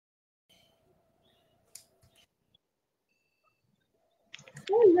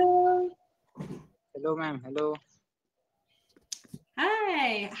Hello. Hello, ma'am. Hello.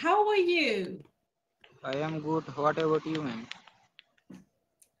 Hi, how are you? I am good. What about you, ma'am?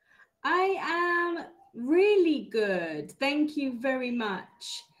 I am really good. Thank you very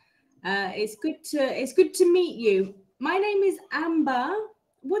much. It's good to meet you. My name is Amber.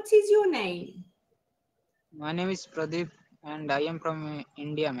 What is your name? My name is Pradeep, and I am from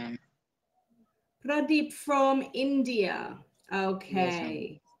India, ma'am. Pradeep from India. Yes, ma'am.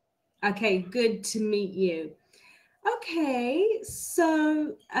 Okay. Okay, good to meet you. Okay,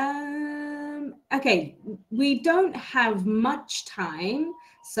 so okay, we don't have much time,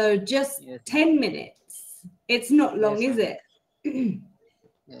 so just Yes, ma'am. 10 minutes. It's not long, Yes, is ma'am. it?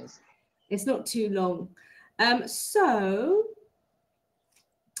 Yes. It's not too long. So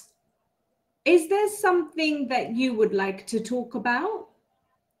is there something that you would like to talk about?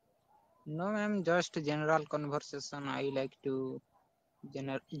 No, ma'am. Just general conversation. I like to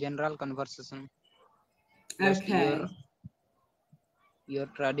general conversation. Just Okay, your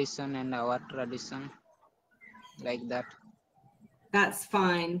tradition and our tradition, like that. that's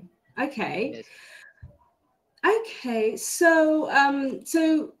fine. Okay. Yes. Okay,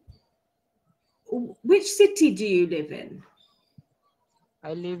 so which city do you live in?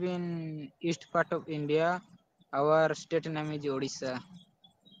 I live in east part of India. Our state name is Odisha.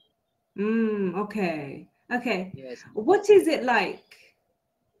 Okay. Okay. Yes. What is it like?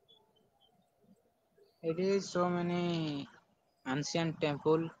 It is so many ancient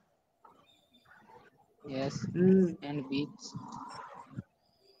temple. Yes, Mm, and beach.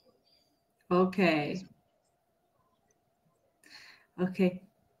 Yes. okay. Okay.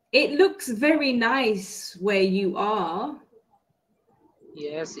 It looks very nice where you are.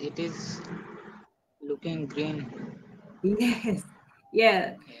 Yes, it is looking green. Yes.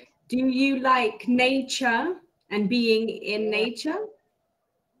 Yeah. Yes. Do you like nature and being in Yeah. nature?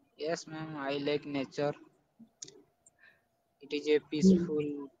 Yes, ma'am. I like nature. It is a Mm.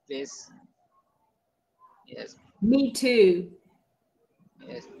 peaceful place. Yes. Me too.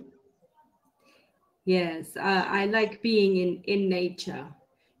 Yes. Yes. I like being in nature.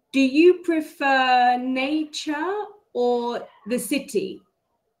 Do you prefer nature or the city?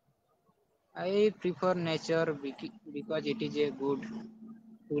 I prefer nature because it is a good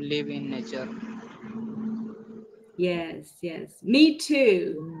to live in nature. Yes. Yes. Me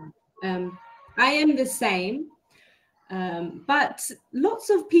too. In, I am the same. But lots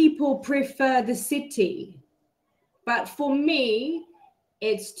of people prefer the city. But for me,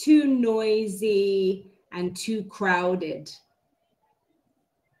 it's too noisy and too crowded.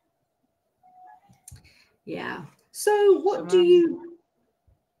 Yeah. So, so, what do ma'am, you?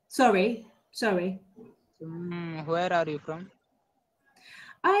 Sorry. where are you from?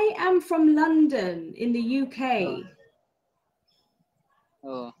 I am from London in the Oh, UK.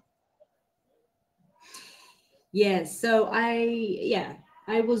 oh, Yes. Yeah,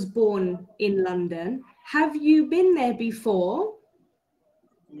 I was born in London. Have you been there before?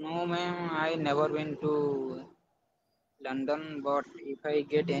 no, ma'am. I never went to London, but if I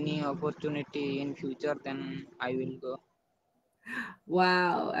get any opportunity in future, then I will go.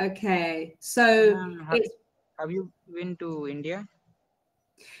 Wow. Okay. So, So ma'am, it's have you been to India?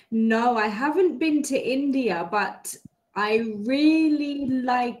 No, I haven't been to India, but I really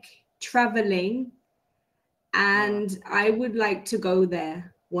like traveling Oh, and I would like to go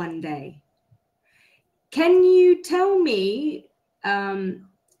there one day. Can you tell me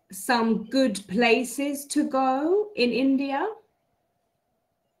some good places to go in India?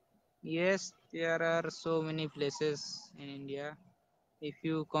 yes, there are so many places in India. If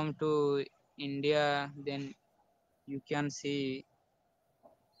you come to India, then you can see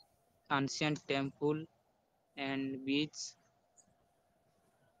ancient temple and beach.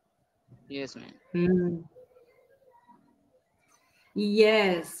 Yes, ma'am. Mm.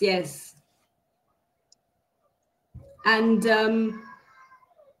 Yes. And um,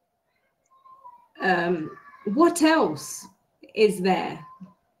 what else is there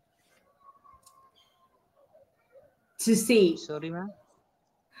to see? Sorry, ma'am.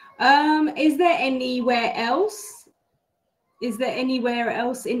 Is there anywhere else? Is there anywhere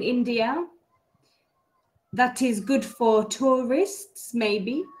else in India that is good for tourists,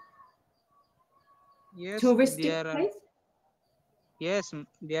 maybe? Yes, Touristic place?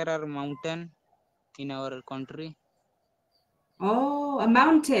 there are mountain in our country. Oh, a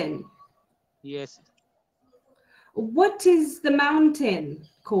mountain. Yes, What is the mountain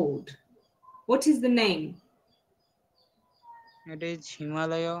called? What is the name? it is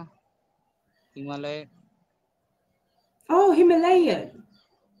Himalaya. Himalaya. Oh, Himalayan.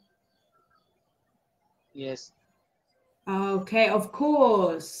 Yes, Okay, of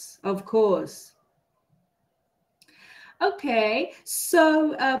course, of course. Okay,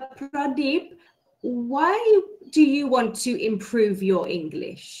 so Pradeep, why do you want to improve your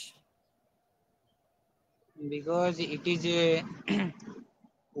English? because it is a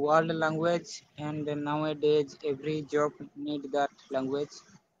world language, and nowadays every job need that language.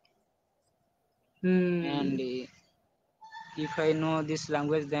 And Hmm. if I know this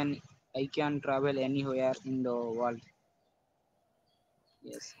language, then I can travel anywhere in the world.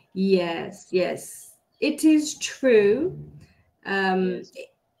 Yes. Yes, yes, it is true. Um, Yes.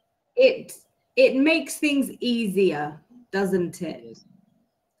 it it makes things easier, doesn't it?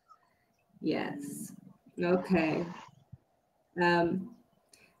 Yes. Yes. Okay. Um,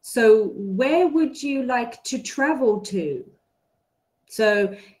 so where would you like to travel to?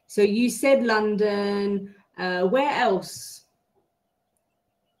 So so you said London. Where else?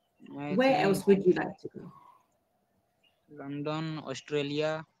 I Where think else would you like to go? London,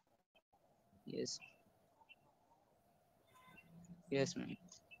 Australia. Yes. Yes, ma'am.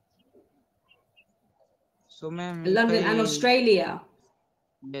 So, ma'am, if London and I Australia.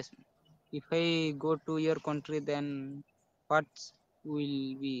 yes, ma'am. If I go to your country, then what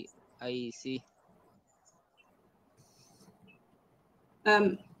will be I see?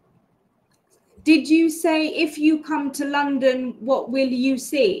 Um, did you say if you come to London, what will you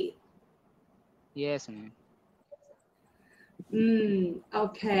see? Yes, ma'am.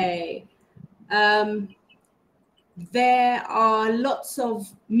 Okay. Um, there are lots of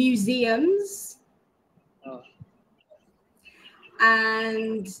museums Oh,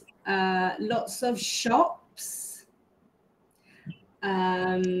 and lots of shops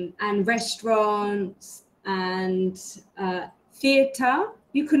and restaurants and theatre.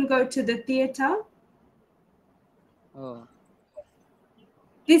 You can go to the theatre. oh,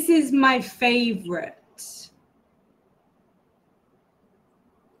 This is my favorite.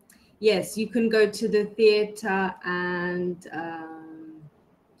 Yes, you can go to the theatre and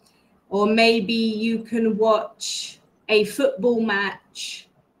or maybe you can watch a football match.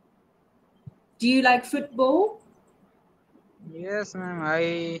 Do you like football? yes, ma'am.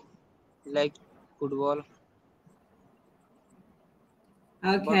 I like football,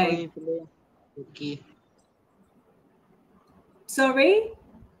 but we Okay. play hockey. Sorry?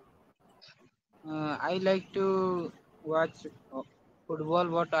 I like to watch football,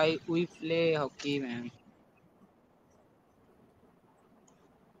 but I we play hockey, ma'am.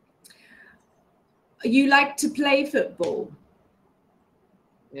 You like to play football?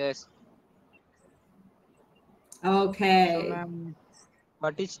 Yes. So, Okay. ma'am,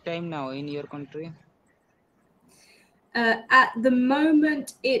 what is time now in your country? At the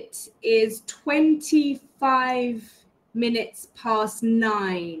moment, it is 25 minutes past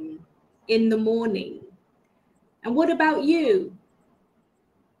 9 in the morning. And what about you?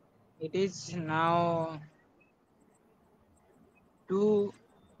 It is now two.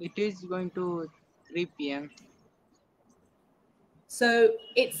 It is going to 3 p.m. So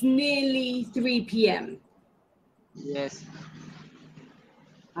it's nearly 3 p.m. Yes.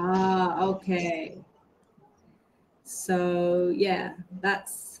 Ah, okay. So yeah,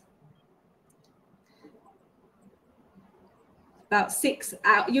 that's about 6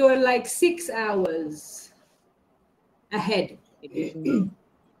 hours. You're like 6 hours ahead. It is in,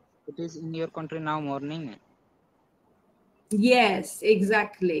 it is in your country now morning. Yes,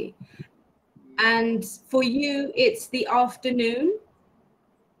 exactly. And for you, it's the afternoon.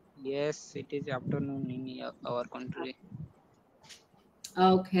 Yes, it is afternoon in our country.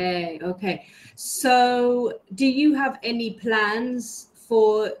 Okay, okay. So, do you have any plans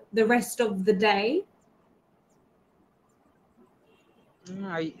for the rest of the day?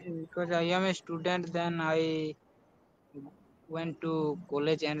 I because I am a student, then I went to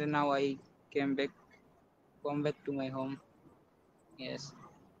college, and now I came back, come back to my home. Yes.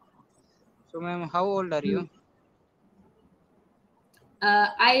 So, ma'am, how old are you?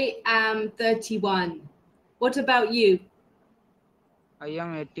 I am 31. What about you? I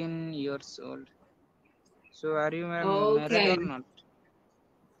am 18 years old. So, are you, ma'am, married or Okay. not?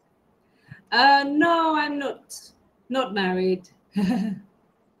 No, I'm not married.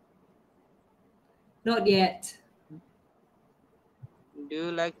 Not yet. Do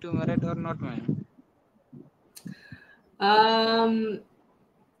you like to married or not, ma'am? Um,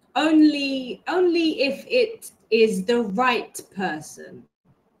 only if it is the right person.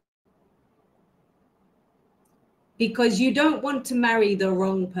 Because you don't want to marry the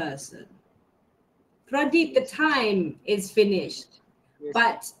wrong person. Pradeep, the Yes. time is finished, Yes.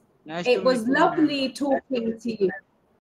 but Nice to it meet was you, ma'am. lovely talking to you.